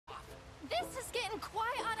This is getting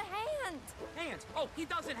quite out of hand. Hands? Oh, he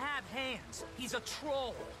doesn't have hands. He's a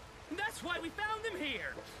troll. That's why we found him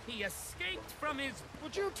here. He escaped from his...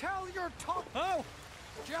 Would you tell your talk... Oh!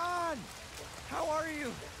 John! How are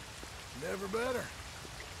you? Never better.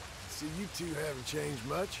 See, you two haven't changed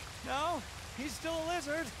much. No, he's still a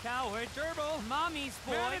lizard. Coward, gerbil, Mommy's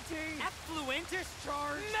boy. manatee, Effluent.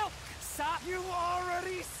 discharge. Milk sop. You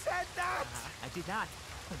already said that! I did not.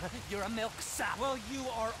 You're a milk sop. Well, you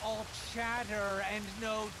are all chatter and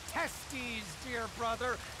no testes, dear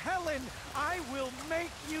brother. Helen, I will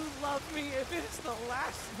make you love me if it is the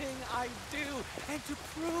last thing I do. And to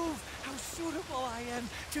prove how suitable I am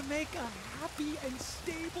to make a happy and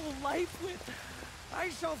stable life with, I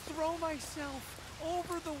shall throw myself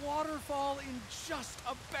over the waterfall in just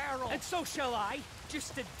a barrel. And so shall I,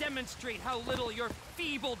 just to demonstrate how little your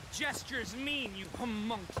feeble gestures mean, you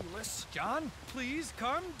homunculus. John, please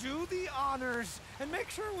come do the honors and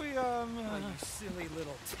make sure we, Oh, you silly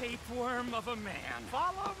little tapeworm of a man.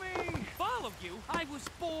 follow me. Follow you? I was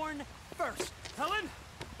born first. Helen,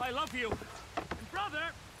 I love you. And brother,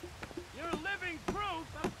 you're living proof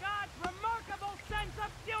of God's remarkable sense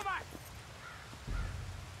of humor.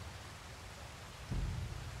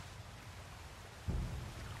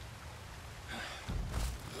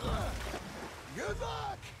 Good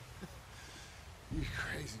luck! You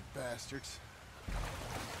crazy bastards.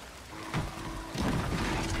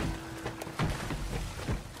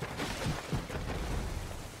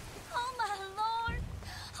 Oh, my lord!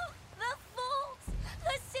 Oh, the fools!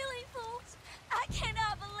 The silly fools! I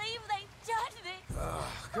cannot believe they've done this!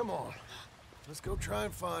 Come on. Let's go try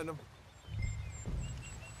and find them.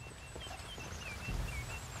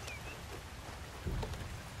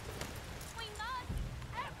 We must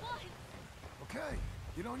at once! Okay,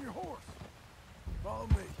 get on your horse. Follow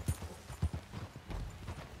me.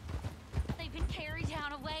 They've been carried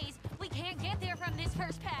down a ways. We can't get there from this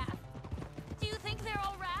first path. Do you think they're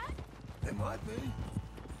all right? They might be.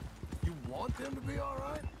 You want them to be all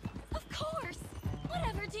right? Of course!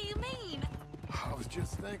 Whatever do you mean? I was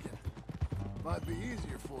just thinking. Might be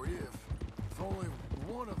easier for you if only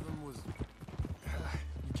one of them was...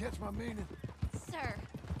 You catch my meaning? Sir,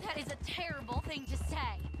 that is a terrible thing to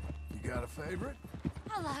say. You got a favorite?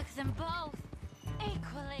 I like them both.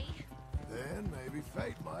 Equally. Then maybe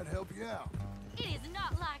fate might help you out. It is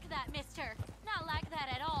not like that, mister. Not like that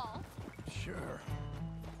at all. Sure.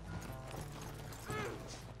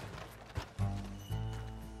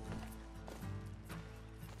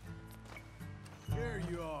 There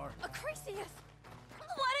you are. Acrisius!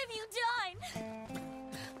 What have you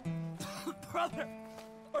done? Brother,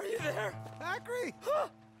 are you there? Acri!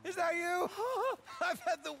 Is that you? I've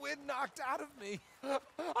had the wind knocked out of me.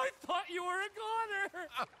 I thought you were a goner.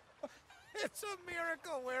 It's a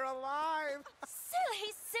miracle we're alive.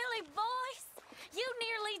 Silly, silly boys! You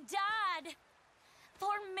nearly died. For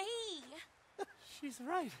me. She's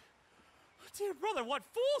right. Dear brother, what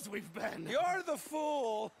fools we've been. You're the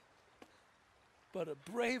fool, but a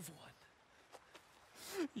brave one.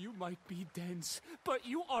 You might be dense, but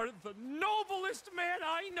you are the noblest man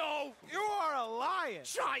I know. You are a lion.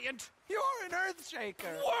 Giant, You're an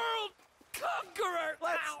earthshaker. world conqueror.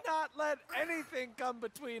 Let's Ow. not let anything come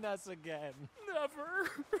between us again. Never.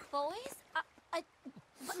 Boys?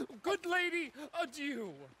 Good lady,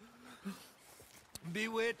 adieu.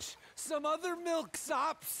 Bewitch some other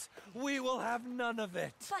milksops. We will have none of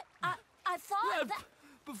it. But I thought that...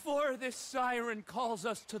 Before this siren calls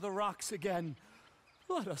us to the rocks again,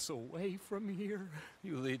 let us away from here.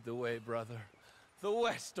 You lead the way, brother. The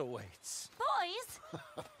West awaits. Boys!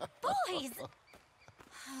 Boys!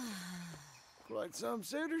 Quite some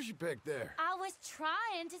suitors you picked there. I was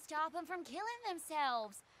trying to stop them from killing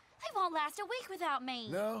themselves. They won't last a week without me.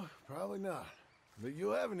 No, probably not. But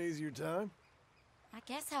you'll have an easier time. I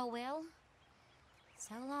guess I will.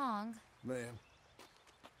 So long. Man.